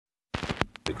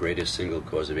greatest single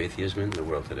cause of atheism in the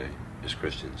world today is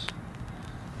Christians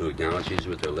who acknowledge Jesus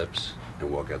with their lips and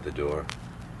walk out the door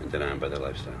and deny him by their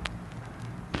lifestyle.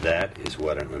 That is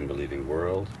what an unbelieving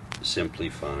world simply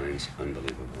finds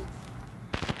unbelievable.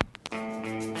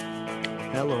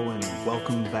 Hello and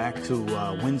welcome back to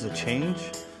Winds of Change.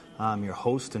 I'm your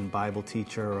host and Bible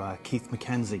teacher, Keith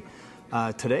McKenzie.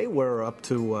 Today we're up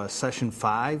to session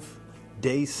 5.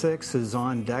 Day 6 is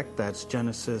on deck. That's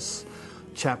Genesis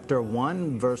chapter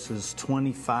 1, verses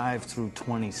 25 through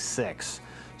 26.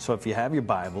 So if you have your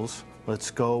Bibles,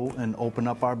 let's go and open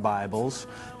up our Bibles,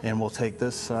 and we'll take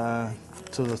this to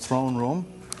the throne room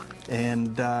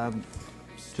and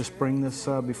just bring this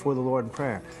before the Lord in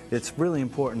prayer. It's really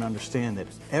important to understand that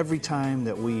every time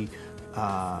that we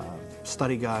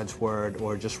study God's Word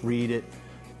or just read it,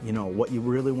 you know, what you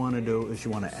really want to do is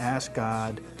you want to ask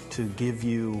God to give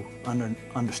you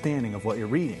understanding of what you're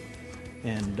reading.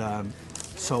 And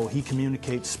so He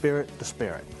communicates spirit to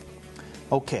spirit.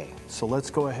 Okay, so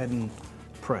let's go ahead and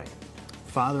pray.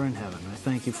 Father in heaven, I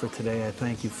thank you for today. I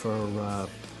thank you for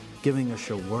giving us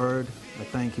your word. I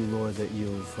thank you, Lord, that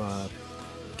you've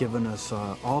given us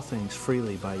all things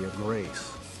freely by your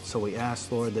grace. So we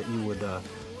ask, Lord, that you would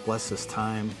bless this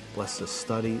time, bless this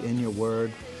study in your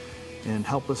word, and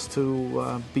help us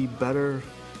to be better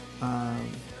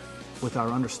with our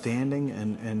understanding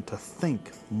and to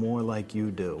think more like you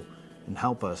do. And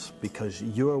help us, because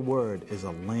your word is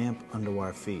a lamp unto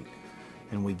our feet.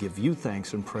 And we give you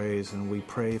thanks and praise, and we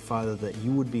pray, Father, that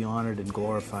you would be honored and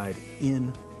glorified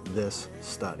in this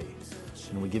study.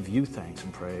 And we give you thanks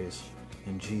and praise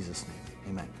in Jesus'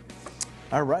 name. Amen.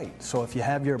 All right, so if you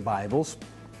have your Bibles,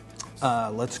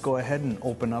 let's go ahead and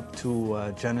open up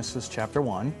to Genesis chapter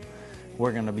 1.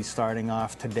 We're going to be starting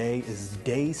off today is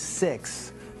day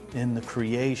 6 in the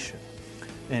creation.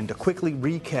 And to quickly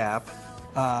recap,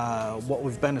 what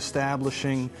we've been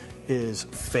establishing is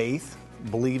faith,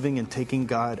 believing and taking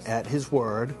God at His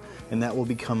word, and that will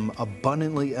become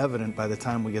abundantly evident by the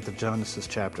time we get to Genesis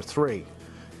chapter 3.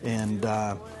 And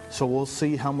so we'll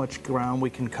see how much ground we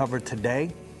can cover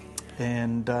today.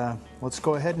 And let's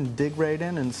go ahead and dig right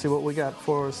in and see what we got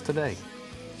for us today.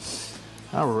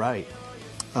 All right.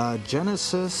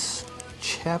 Genesis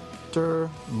chapter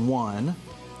 1.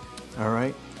 All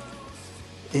right.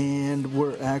 And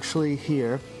we're actually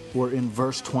here. We're in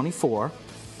verse 24.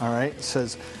 All right. It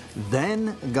says,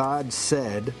 "Then God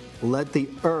said, let the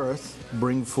earth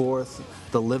bring forth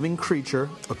the living creature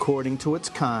according to its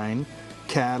kind,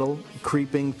 cattle,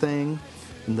 creeping thing,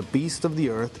 and the beast of the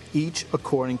earth, each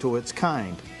according to its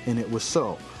kind. And it was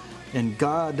so. And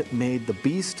God made the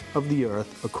beast of the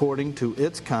earth according to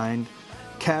its kind,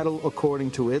 cattle according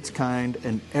to its kind,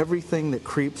 and everything that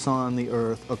creeps on the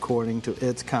earth according to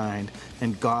its kind.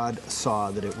 And God saw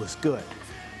that it was good."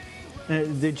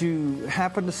 Did you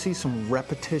happen to see some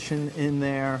repetition in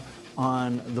there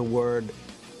on the word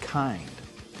kind?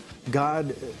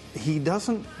 God, He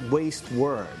doesn't waste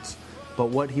words, but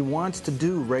what He wants to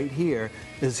do right here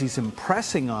is He's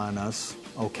impressing on us,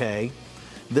 okay,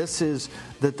 this is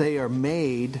that they are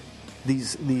made,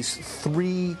 these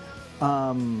three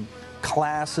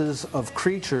classes of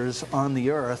creatures on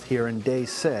the earth here in day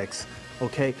 6,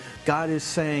 okay? God is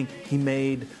saying He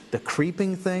made the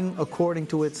creeping thing according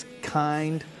to its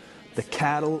kind, the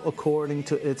cattle according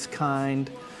to its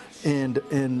kind, and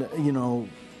you know,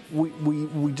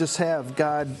 we just have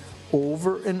God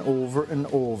over and over and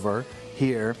over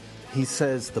here. He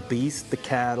says the beast, the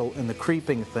cattle, and the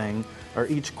creeping thing are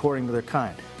each according to their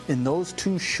kind. In those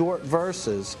 2 short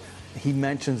verses, He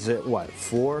mentions it,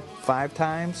 4, 5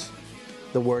 times?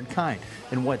 The word kind.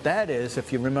 And what that is,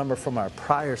 if you remember from our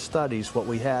prior studies, what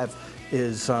we have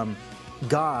is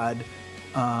God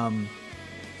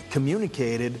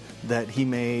communicated that He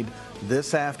made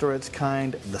this after its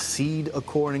kind, the seed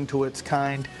according to its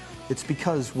kind. It's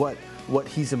because what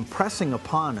He's impressing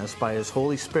upon us by His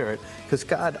Holy Spirit, because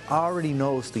God already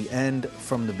knows the end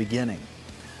from the beginning.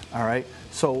 All right?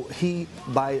 So He,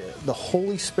 by the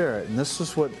Holy Spirit, and this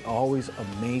is what always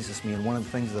amazes me, and one of the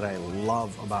things that I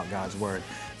love about God's Word,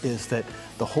 is that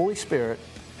the Holy Spirit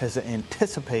has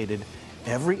anticipated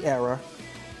every error,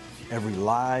 every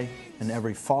lie, and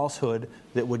every falsehood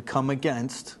that would come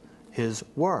against His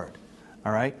Word.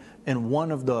 All right? And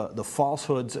one of the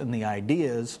falsehoods and the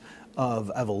ideas of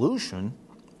evolution,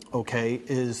 okay,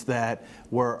 is that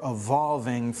we're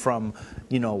evolving from,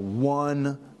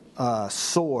 one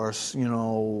source,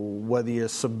 whether you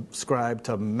subscribe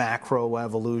to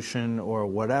macroevolution or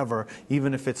whatever,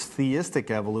 even if it's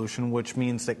theistic evolution, which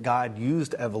means that God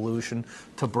used evolution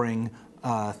to bring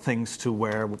things to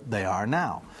where they are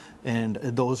now. And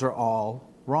those are all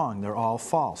wrong. They're all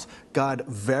false. God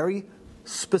very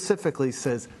specifically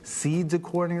says seeds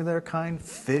according to their kind,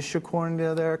 fish according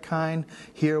to their kind.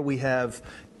 Here we have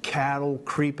cattle,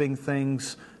 creeping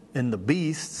things, and the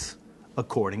beasts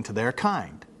according to their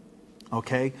kind.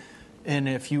 Okay? And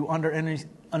if you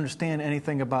understand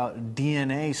anything about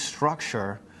DNA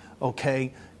structure,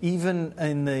 okay, even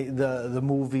in the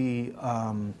movie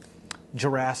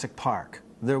Jurassic Park,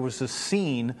 there was a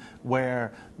scene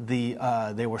where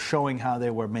they were showing how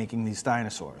they were making these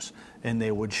dinosaurs, and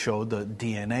they would show the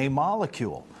DNA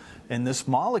molecule. And this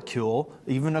molecule,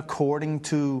 even according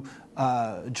to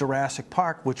Jurassic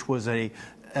Park, which was a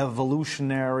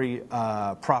evolutionary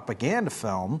propaganda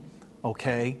film,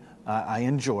 okay, I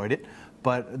enjoyed it,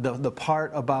 but the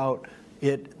part about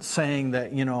it saying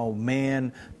that,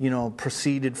 man,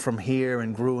 proceeded from here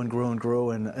and grew and grew and grew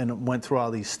and went through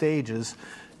all these stages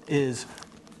is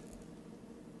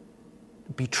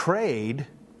betrayed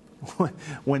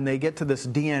when they get to this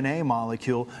DNA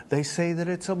molecule. They say that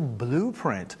it's a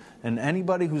blueprint. And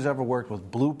anybody who's ever worked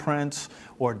with blueprints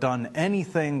or done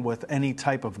anything with any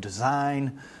type of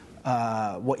design,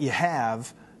 what you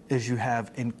have is you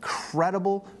have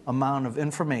incredible amount of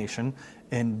information.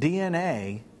 And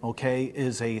DNA, okay,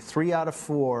 is a 3 out of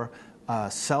 4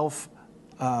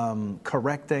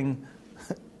 self-correcting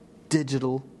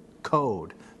digital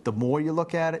code. The more you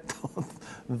look at it,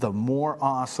 the more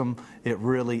awesome it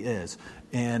really is.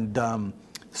 And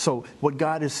so what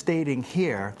God is stating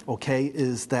here, okay,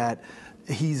 is that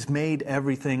He's made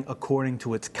everything according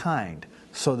to its kind.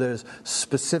 So there's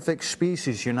specific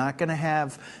species. You're not going to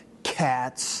have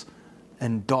cats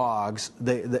and dogs.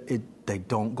 They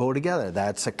don't go together.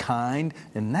 That's a kind,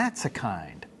 and that's a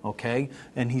kind, okay?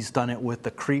 And He's done it with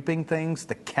the creeping things,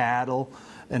 the cattle,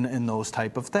 and those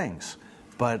type of things.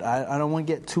 But I don't want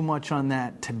to get too much on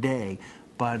that today.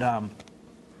 But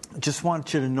just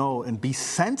want you to know and be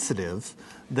sensitive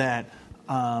that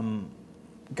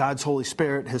God's Holy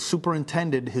Spirit has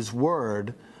superintended His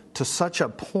Word to such a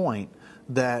point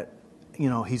that,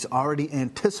 He's already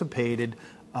anticipated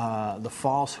the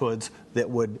falsehoods that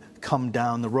would come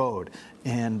down the road.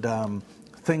 And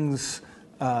things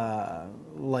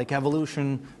like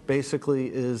evolution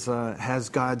basically has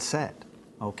God said.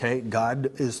 Okay,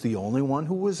 God is the only one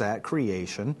who was at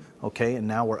creation, okay, and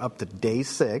now we're up to day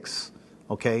 6,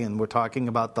 okay, and we're talking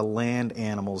about the land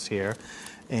animals here.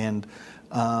 And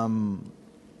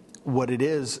what it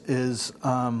is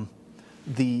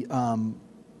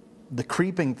the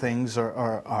creeping things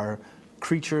are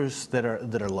creatures that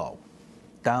are low,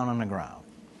 down on the ground.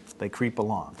 They creep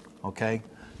along, okay?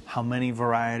 How many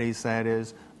varieties that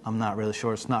is, I'm not really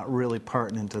sure. It's not really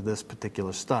pertinent to this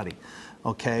particular study.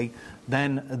 Okay,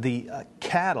 then the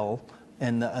cattle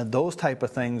and those type of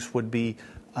things would be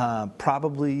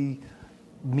probably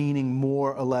meaning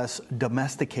more or less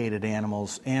domesticated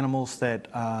animals that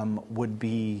would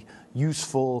be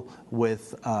useful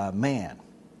with man,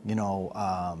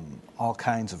 all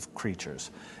kinds of creatures.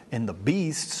 And the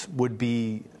beasts would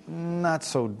be not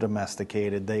so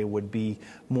domesticated. They would be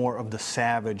more of the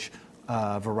savage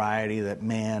variety that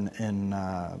man and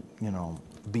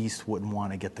beast wouldn't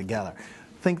want to get together.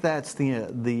 I think that's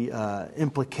the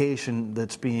implication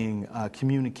that's being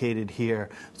communicated here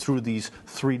through these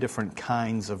 3 different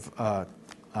kinds of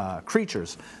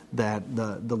creatures that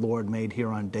the Lord made here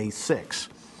on day 6.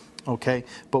 Okay,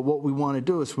 but what we want to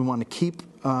do is we want to keep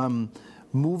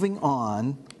moving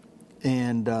on,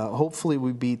 and hopefully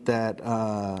we beat that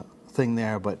thing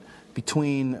there. But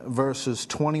between verses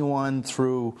 21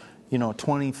 through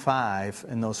 25,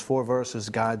 in those 4 verses,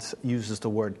 God uses the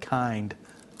word kind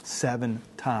 7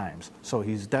 times. So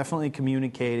He's definitely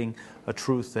communicating a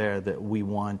truth there that we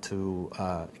want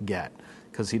to get,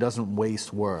 because He doesn't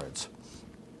waste words.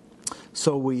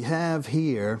 So we have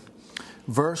here,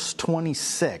 verse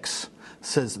 26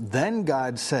 says, "Then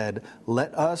God said,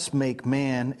 let us make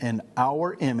man in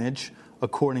our image,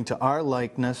 according to our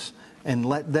likeness, and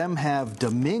let them have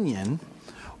dominion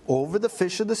over the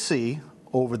fish of the sea,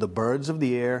 over the birds of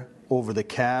the air, over the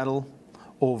cattle,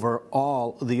 over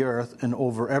all the earth, and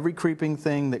over every creeping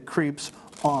thing that creeps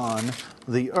on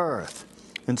the earth."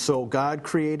 And so God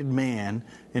created man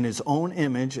in His own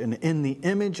image, and in the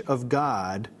image of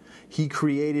God, He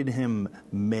created him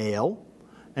male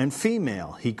and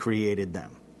female. He created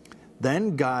them.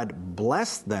 Then God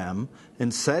blessed them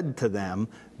and said to them,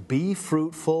 "Be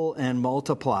fruitful and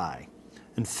multiply,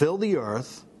 and fill the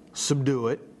earth, subdue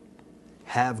it,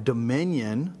 have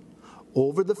dominion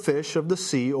over the fish of the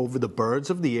sea, over the birds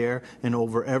of the air, and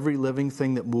over every living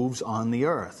thing that moves on the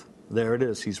earth." There it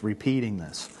is. He's repeating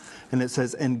this. And it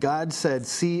says, "And God said,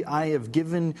 See, I have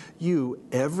given you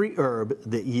every herb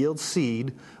that yields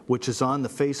seed, which is on the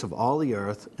face of all the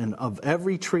earth, and of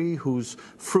every tree whose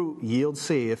fruit yields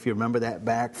seed." If you remember that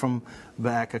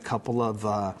back a couple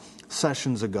of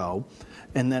sessions ago.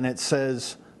 And then it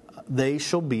says, "They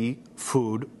shall be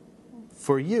food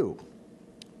for you."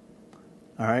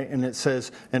 All right, and it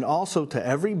says, "And also to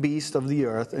every beast of the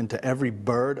earth, and to every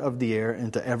bird of the air,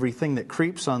 and to everything that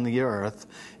creeps on the earth,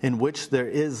 in which there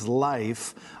is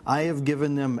life, I have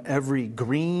given them every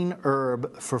green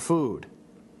herb for food."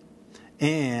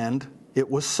 And it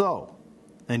was so.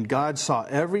 And God saw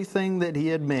everything that he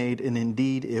had made, and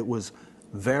indeed it was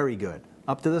very good.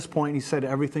 Up to this point, he said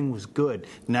everything was good.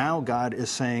 Now God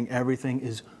is saying everything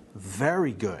is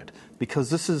very good,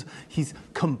 because he's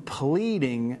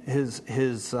completing his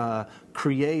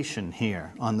creation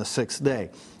here on the sixth day.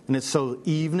 And it's so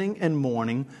evening and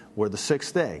morning were the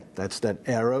sixth day. That's that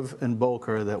Erev and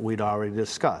Boker that we'd already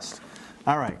discussed.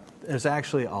 All right, there's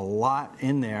actually a lot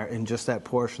in there in just that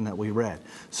portion that we read.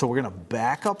 So we're going to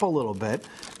back up a little bit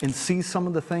and see some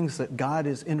of the things that God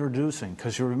is introducing.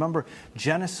 Because you remember,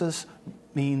 Genesis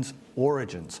means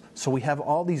origins. So we have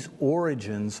all these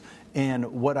origins, and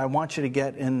what I want you to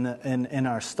get in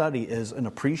our study is an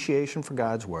appreciation for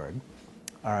God's Word,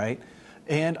 all right?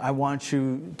 And I want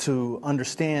you to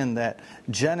understand that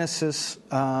Genesis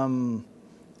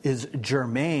is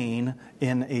germane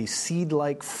in a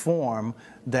seed-like form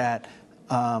that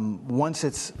once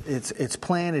it's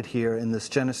planted here in this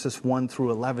Genesis 1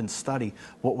 through 11 study,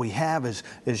 what we have is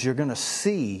you're going to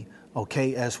see,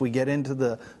 okay, as we get into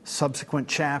the subsequent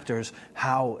chapters,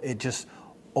 how it just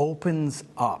opens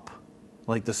up,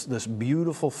 like this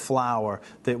beautiful flower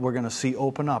that we're going to see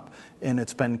open up. And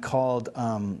it's been called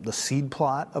the seed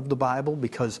plot of the Bible,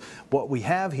 because what we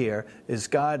have here is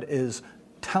God is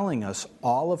telling us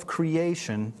all of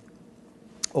creation,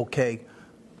 okay,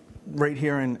 right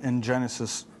here in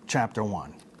Genesis chapter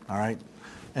 1, all right?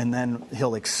 And then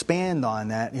he'll expand on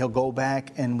that. He'll go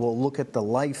back and we'll look at the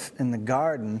life in the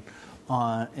garden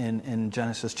in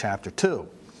Genesis chapter 2,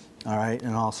 all right,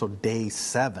 and also day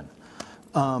 7.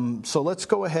 So let's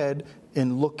go ahead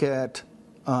and look at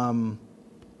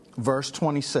verse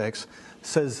 26. It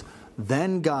says,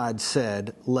 "Then God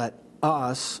said, Let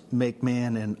us make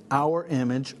man in our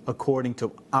image according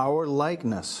to our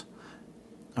likeness."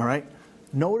 All right?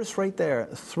 Notice right there,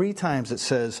 3 times it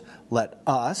says, "Let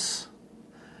us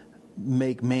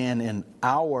make man in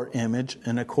our image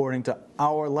and according to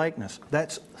our likeness."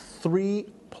 That's 3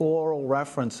 plural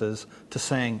references to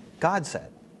saying God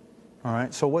said. All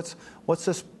right? So what's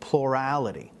this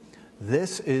plurality?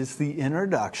 This is the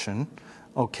introduction,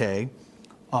 okay,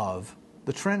 of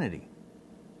the Trinity.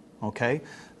 Okay?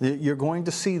 You're going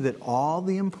to see that all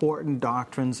the important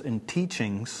doctrines and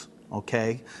teachings,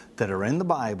 okay, that are in the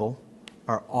Bible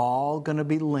are all going to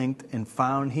be linked and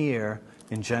found here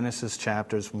in Genesis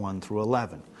chapters 1 through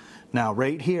 11. Now,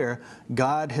 right here,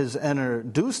 God has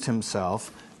introduced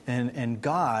himself, and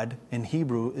God in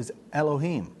Hebrew is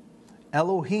Elohim.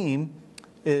 Elohim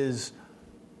is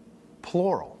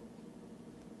plural.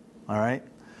 All right?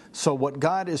 So what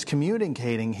God is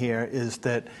communicating here is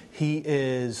that he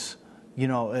is,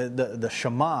 the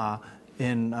Shema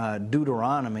in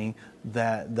Deuteronomy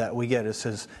that we get. It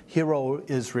says, "Hear, O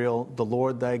Israel, the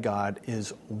Lord thy God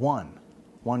is one."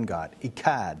 One God.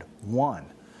 Echad, one.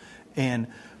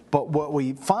 But what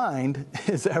we find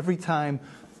is every time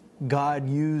God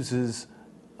uses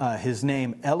his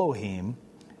name Elohim,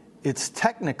 it's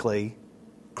technically,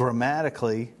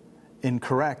 grammatically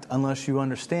incorrect unless you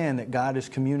understand that God is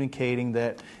communicating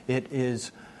that it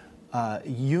is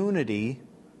unity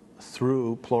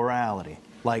through plurality.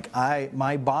 Like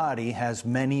my body has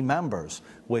many members,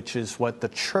 which is what the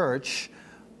church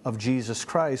of Jesus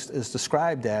Christ is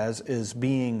described as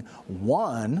being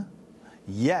one,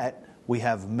 yet we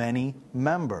have many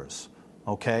members.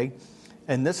 Okay?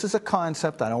 And this is a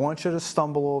concept. I don't want you to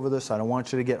stumble over this. I don't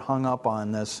want you to get hung up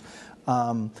on this.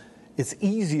 It's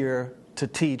easier to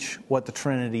teach what the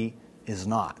Trinity is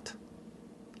not.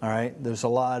 All right? There's a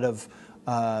lot of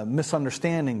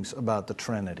misunderstandings about the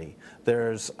Trinity.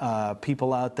 There's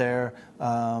people out there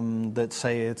that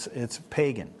say it's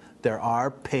pagan. There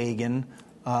are pagan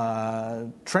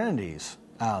trinities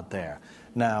out there.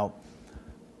 Now,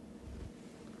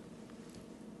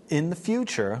 in the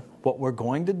future, what we're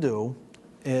going to do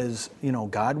is,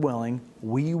 God willing,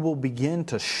 we will begin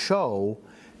to show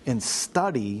and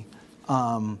study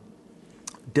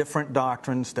different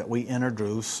doctrines that we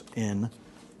introduce in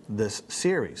this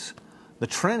series. The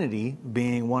Trinity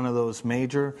being one of those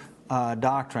major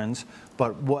doctrines,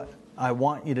 but what I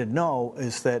want you to know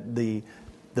is that the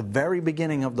very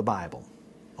beginning of the Bible,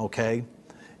 okay?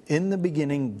 In the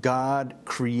beginning, God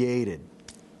created,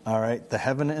 all right, the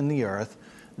heaven and the earth.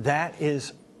 That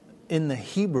is, in the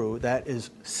Hebrew, that is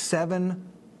 7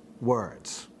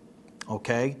 words,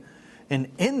 okay?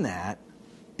 And in that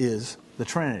is the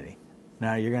Trinity.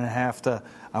 Now, you're going to have to,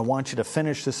 I want you to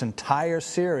finish this entire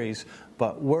series,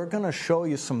 but we're going to show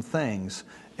you some things,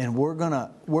 and we're going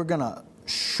to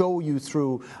show you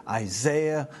through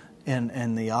Isaiah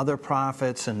and the other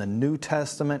prophets and the New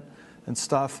Testament and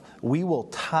stuff. We will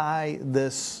tie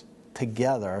this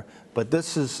together, but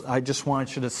this is, I just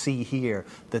want you to see here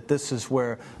that this is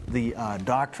where the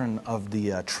doctrine of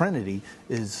the Trinity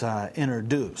is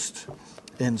introduced.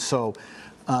 And so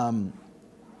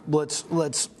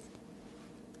let's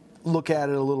look at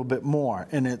it a little bit more.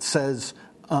 And it says,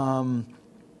 well,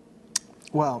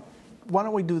 why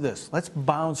don't we do this? Let's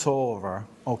bounce over,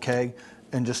 okay,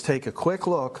 and just take a quick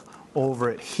look over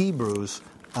at Hebrews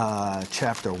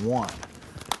chapter 1.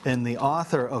 And the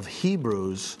author of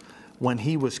Hebrews, when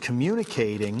he was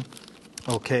communicating,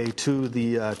 okay, to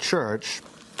the church,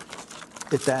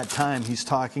 at that time he's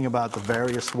talking about the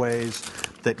various ways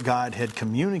that God had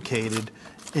communicated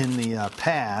in the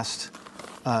past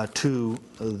to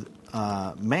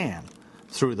man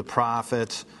through the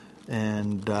prophets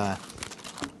and the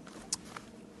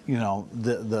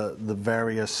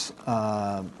various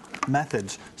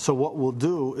methods. So what we'll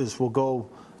do is we'll go.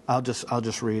 I'll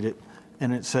just read it,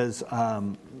 and it says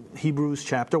Hebrews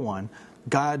chapter 1,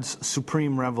 God's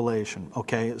supreme revelation.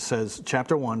 Okay, it says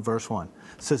chapter 1, verse 1.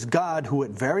 It says, God, who at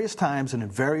various times and in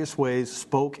various ways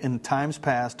spoke in times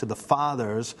past to the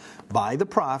fathers by the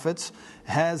prophets,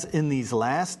 has in these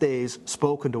last days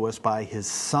spoken to us by his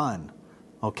Son.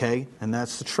 Okay, and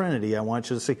that's the Trinity. I want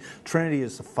you to see, Trinity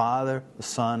is the Father, the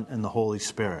Son, and the Holy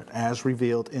Spirit, as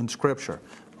revealed in Scripture.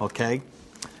 Okay,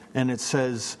 and it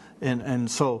says, and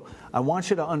so I want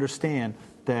you to understand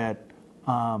that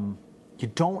you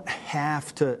don't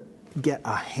have to get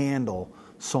a handle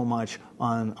so much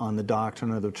on the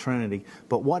doctrine of the Trinity.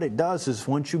 But what it does is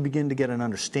once you begin to get an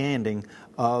understanding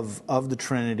of the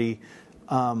Trinity,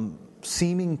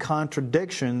 seeming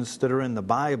contradictions that are in the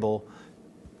Bible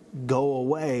go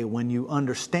away when you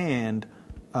understand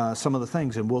some of the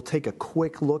things. And we'll take a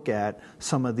quick look at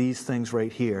some of these things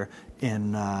right here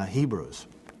in Hebrews.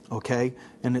 Okay?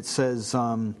 And it says,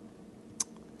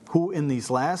 who in these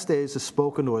last days has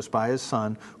spoken to us by his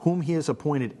Son, whom he has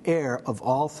appointed heir of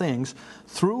all things,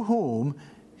 through whom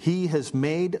he has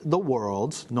made the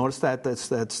worlds. Notice that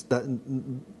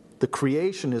the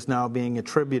creation is now being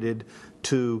attributed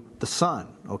to the Son,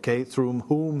 okay, through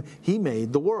whom he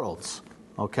made the worlds,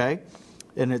 okay?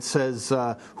 And it says,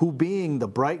 who being the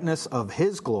brightness of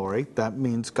his glory, that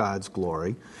means God's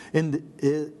glory, and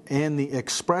the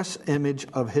express image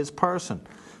of his person.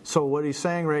 So what he's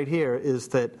saying right here is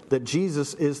that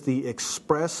Jesus is the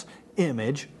express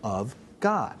image of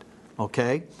God.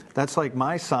 Okay? That's like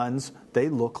my sons, they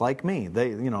look like me. They,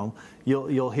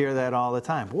 you'll hear that all the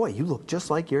time. Boy, you look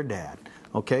just like your dad.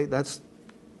 Okay? That's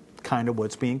kind of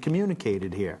what's being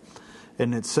communicated here.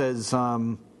 And it says,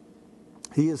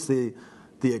 he is the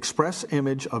express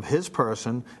image of his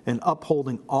person, and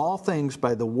upholding all things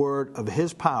by the word of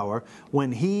his power,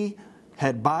 when he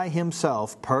had by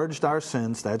himself purged our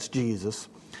sins, that's Jesus,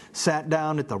 sat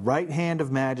down at the right hand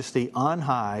of majesty on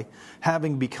high,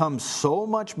 having become so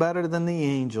much better than the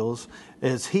angels,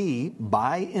 as he,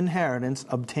 by inheritance,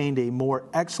 obtained a more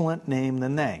excellent name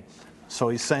than they. So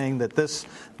he's saying that this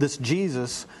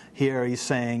Jesus here, he's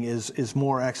saying, is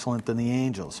more excellent than the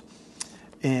angels.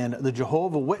 And the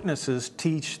Jehovah Witnesses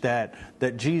teach that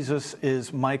Jesus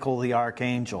is Michael the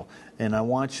Archangel. And I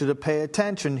want you to pay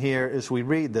attention here as we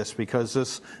read this, because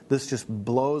this just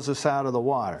blows us out of the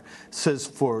water. It says,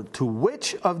 for to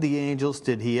which of the angels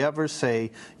did he ever say,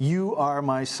 you are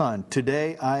my son,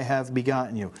 today I have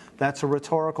begotten you? That's a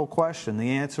rhetorical question.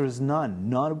 The answer is none.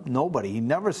 Nobody. He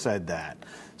never said that.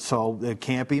 So it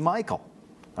can't be Michael.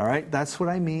 All right? That's what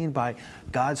I mean by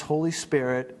God's Holy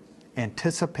Spirit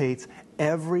anticipates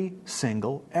every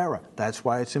single era. That's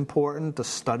why it's important to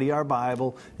study our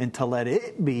Bible and to let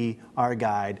it be our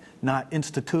guide, not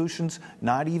institutions,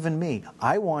 not even me.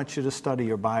 I want you to study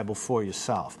your Bible for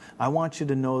yourself. I want you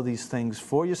to know these things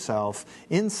for yourself,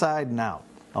 inside and out.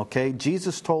 Okay?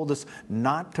 Jesus told us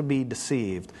not to be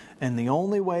deceived, and the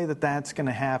only way that that's going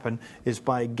to happen is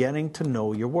by getting to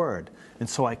know your Word. And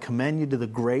so I commend you to the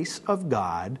grace of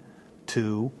God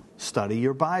to study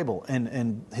your Bible,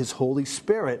 and his Holy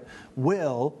Spirit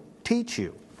will teach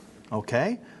you.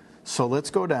 Okay? So let's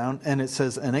go down, and it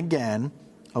says, and again,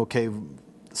 okay,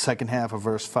 second half of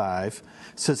verse 5,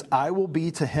 says, I will be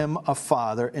to him a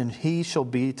father, and he shall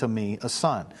be to me a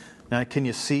son. Now, can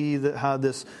you see how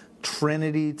this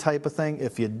Trinity type of thing?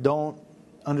 If you don't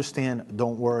understand,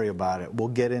 don't worry about it. We'll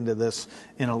get into this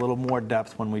in a little more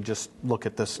depth when we just look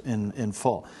at this in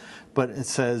full. But it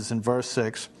says in verse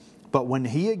 6, but when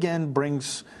he again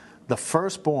brings the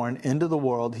firstborn into the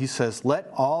world, he says, let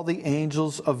all the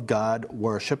angels of God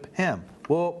worship him.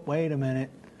 Well, wait a minute.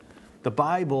 The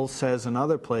Bible says in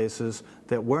other places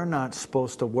that we're not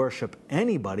supposed to worship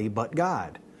anybody but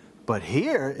God. But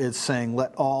here it's saying,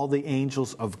 let all the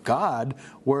angels of God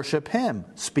worship him,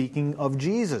 speaking of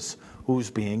Jesus, who's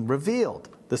being revealed.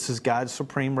 This is God's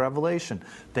supreme revelation,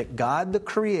 that God the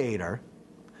Creator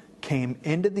came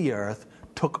into the earth,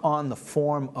 took on the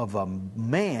form of a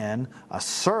man, a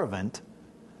servant,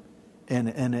 and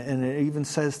it even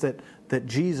says that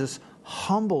Jesus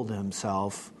humbled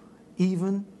himself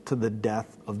even to the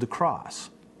death of the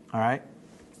cross. All right?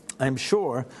 I'm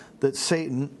sure that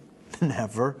Satan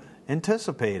never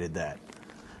anticipated that.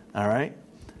 All right?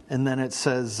 And then it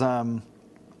says, and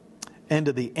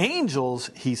to the angels,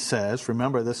 he says,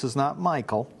 remember, this is not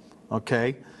Michael,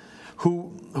 okay,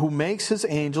 who makes his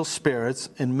angels spirits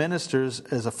and ministers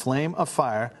as a flame of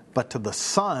fire, but to the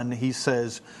Son, he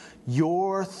says,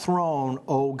 your throne,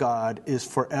 O God, is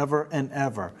forever and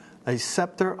ever, a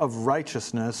scepter of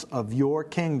righteousness of your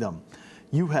kingdom.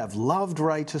 You have loved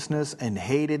righteousness and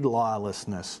hated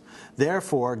lawlessness.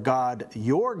 Therefore, God,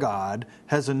 your God,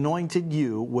 has anointed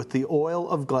you with the oil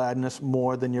of gladness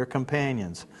more than your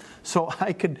companions. So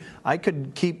I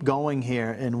could keep going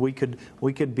here, and we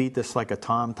could beat this like a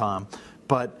tom-tom.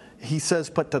 But he says,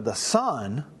 but to the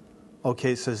Son,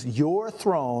 okay, says, your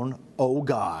throne, O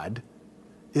God,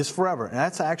 is forever. And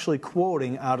that's actually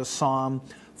quoting out of Psalm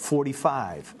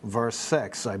 45, verse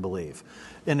 6, I believe.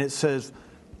 And it says,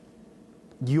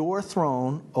 your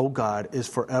throne, O God, is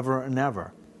forever and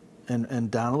ever.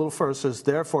 And down a little further, it says,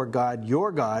 therefore, God,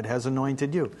 your God, has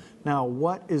anointed you. Now,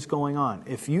 what is going on?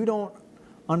 If you don't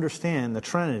understand the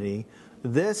Trinity,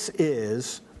 this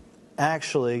is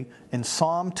actually, in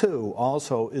Psalm 2,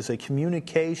 also is a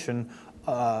communication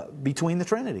between the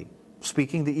Trinity,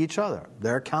 speaking to each other,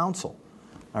 their counsel.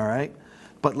 All right?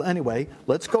 But anyway,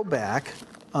 let's go back.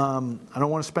 I don't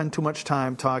want to spend too much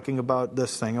time talking about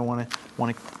this thing. I want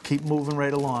to keep moving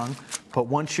right along. But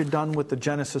once you're done with the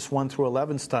Genesis 1 through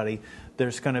 11 study,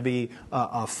 there's going to be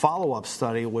a follow-up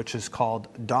study which is called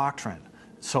Doctrine.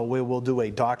 So we will do a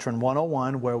Doctrine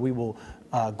 101 where we will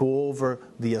go over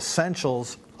the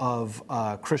essentials of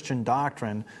Christian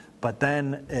doctrine. But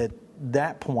then at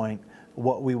that point,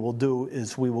 what we will do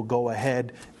is we will go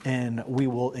ahead and we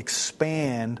will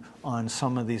expand on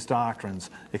some of these doctrines,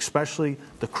 especially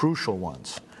the crucial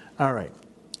ones. All right.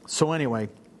 So anyway,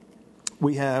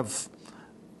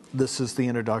 this is the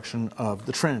introduction of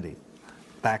the Trinity.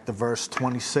 Back to verse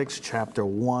 26, chapter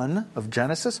 1 of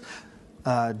Genesis.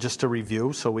 Just to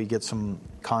review, so we get some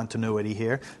continuity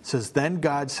here. It says, then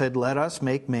God said, let us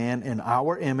make man in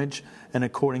our image and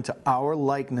according to our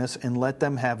likeness, and let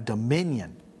them have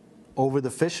dominion over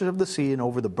the fishes of the sea, and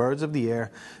over the birds of the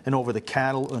air, and over the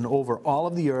cattle, and over all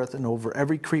of the earth, and over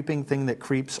every creeping thing that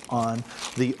creeps on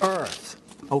the earth.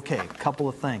 Okay, a couple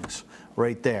of things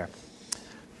right there.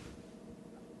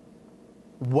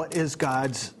 What is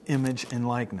God's image and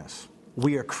likeness?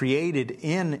 We are created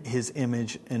in his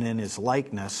image and in his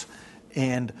likeness,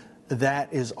 and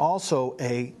that is also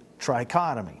a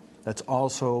trichotomy. That's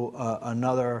also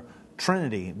another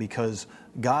Trinity, because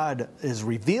God has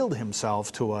revealed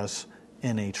himself to us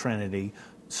in a Trinity.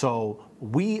 So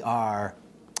we are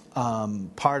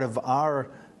part of our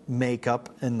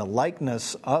makeup and the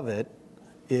likeness of it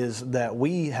is that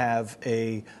we have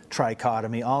a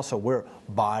trichotomy also. We're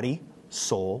body,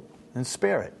 soul, and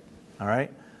spirit. All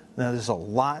right? Now, there's a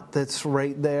lot that's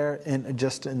right there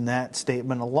just in that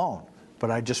statement alone.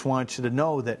 But I just want you to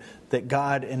know that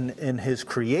God in his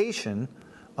creation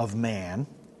of man,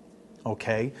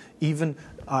 okay, even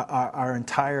our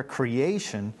entire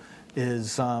creation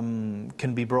is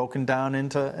can be broken down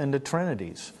into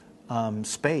trinities.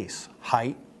 Space,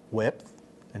 height, width,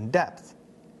 and depth.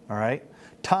 All right?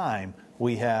 Time,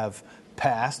 we have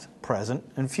past, present,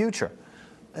 and future.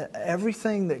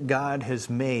 Everything that God has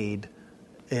made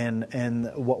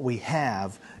and what we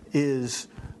have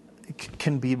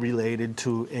can be related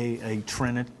to a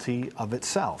trinity of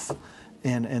itself.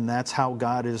 And that's how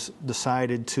God has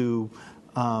decided to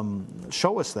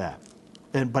show us that.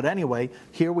 But anyway,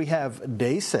 here we have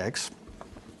day 6,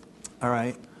 all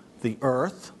right, the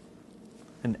earth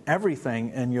and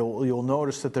everything, and you'll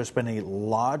notice that there's been a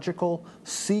logical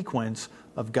sequence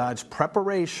of God's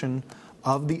preparation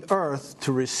of the earth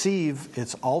to receive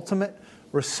its ultimate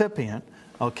recipient,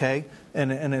 Okay?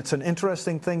 And it's an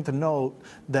interesting thing to note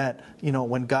that,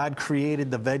 when God created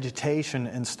the vegetation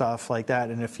and stuff like that,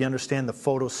 and if you understand the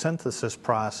photosynthesis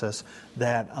process,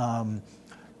 that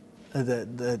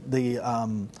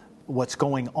what's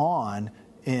going on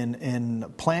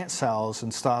in plant cells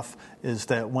and stuff is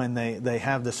that when they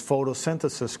have this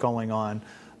photosynthesis going on,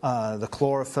 the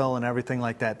chlorophyll and everything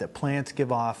like that, that plants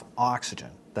give off oxygen.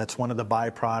 That's one of the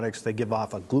byproducts. They give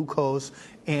off a glucose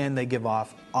and they give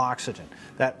off oxygen.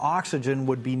 That oxygen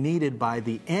would be needed by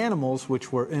the animals,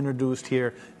 which were introduced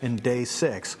here in day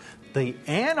 6. The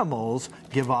animals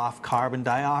give off carbon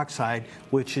dioxide,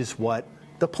 which is what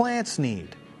the plants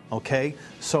need. Okay?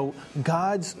 So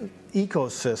God's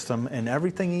ecosystem and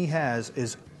everything He has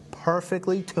is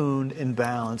perfectly tuned and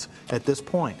balanced at this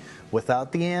point.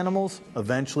 Without the animals,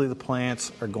 eventually the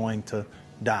plants are going to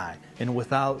die. And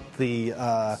without the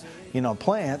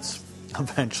plants,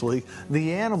 eventually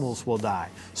the animals will die.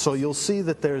 So you'll see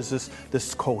that there's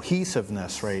this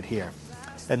cohesiveness right here.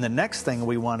 And the next thing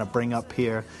we want to bring up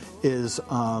here is,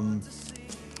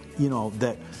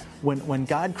 that when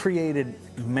God created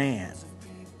man,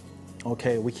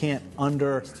 okay, we can't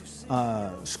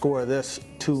underscore this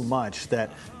too much, that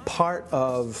part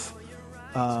of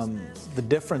the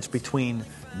difference between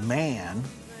man,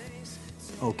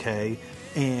 okay,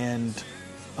 and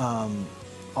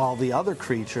all the other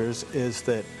creatures is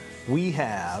that we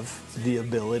have the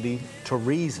ability to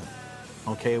reason.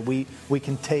 Okay, we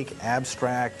can take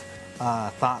abstract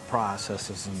thought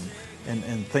processes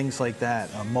and things like that,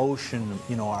 emotion,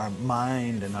 our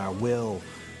mind and our will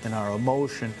and our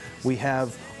emotion. We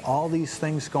have all these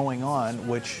things going on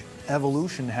which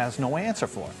evolution has no answer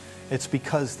for. It's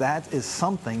because that is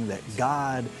something that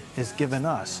God has given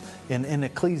us. In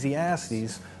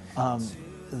Ecclesiastes,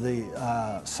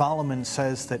 Solomon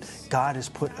says that God has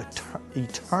put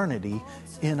eternity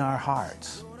in our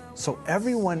hearts. So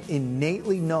everyone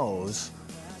innately knows,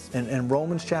 and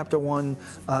Romans chapter 1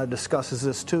 discusses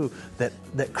this too,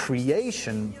 that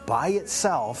creation by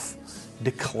itself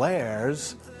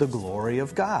declares the glory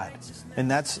of God.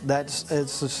 And it's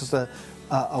just a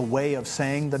way of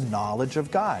saying the knowledge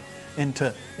of God. And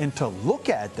to look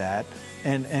at that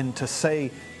and to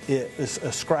say it is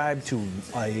ascribed to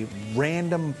a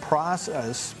random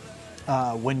process,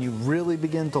 when you really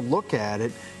begin to look at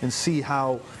it and see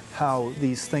how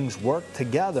these things work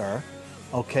together,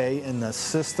 okay, in the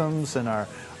systems and our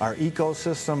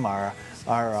ecosystem, our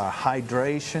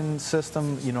hydration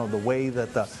system, the way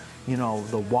that the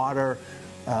water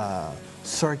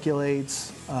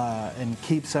circulates and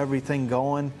keeps everything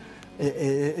going.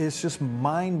 It's just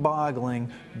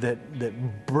mind-boggling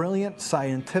that brilliant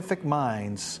scientific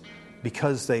minds,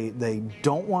 because they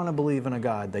don't want to believe in a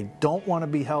God, they don't want to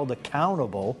be held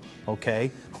accountable, okay,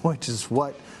 which is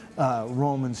what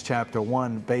Romans chapter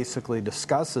 1 basically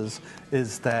discusses,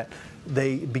 is that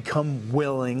they become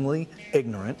willingly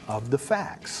ignorant of the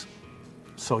facts.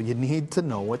 So you need to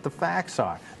know what the facts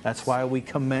are. That's why we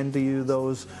commend to you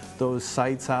those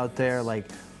sites out there like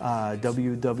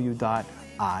www.icr.org.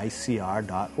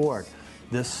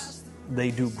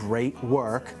 They do great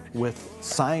work with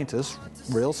scientists,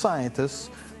 real scientists,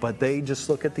 but they just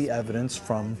look at the evidence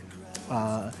from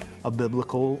a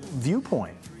biblical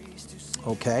viewpoint.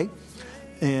 Okay?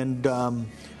 And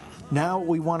now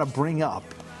we want to bring up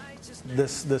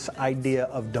this idea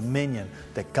of dominion,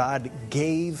 that God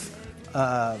gave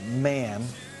man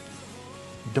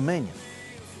dominion.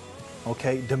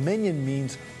 Okay? Dominion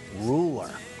means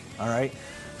ruler. All right?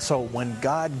 So when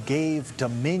God gave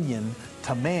dominion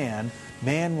to man,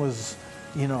 man was,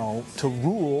 to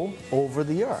rule over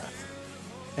the earth.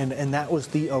 And that was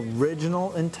the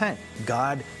original intent.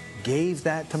 God gave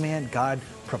that to man. God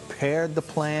prepared the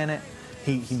planet.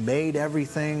 He made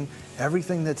everything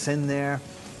that's in there.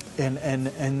 And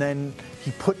then He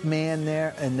put man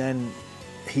there, and then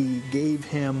He gave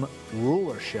him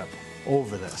rulership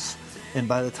over this. And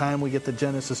by the time we get to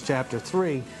Genesis chapter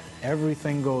 3,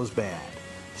 everything goes bad.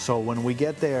 So when we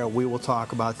get there, we will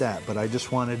talk about that. But I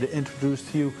just wanted to introduce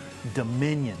to you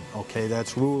dominion. Okay,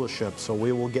 that's rulership. So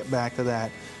we will get back to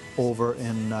that over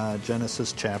in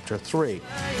Genesis chapter 3.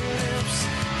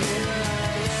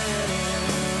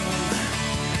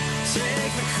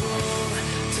 Take the cold,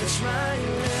 touch my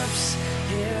lips,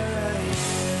 here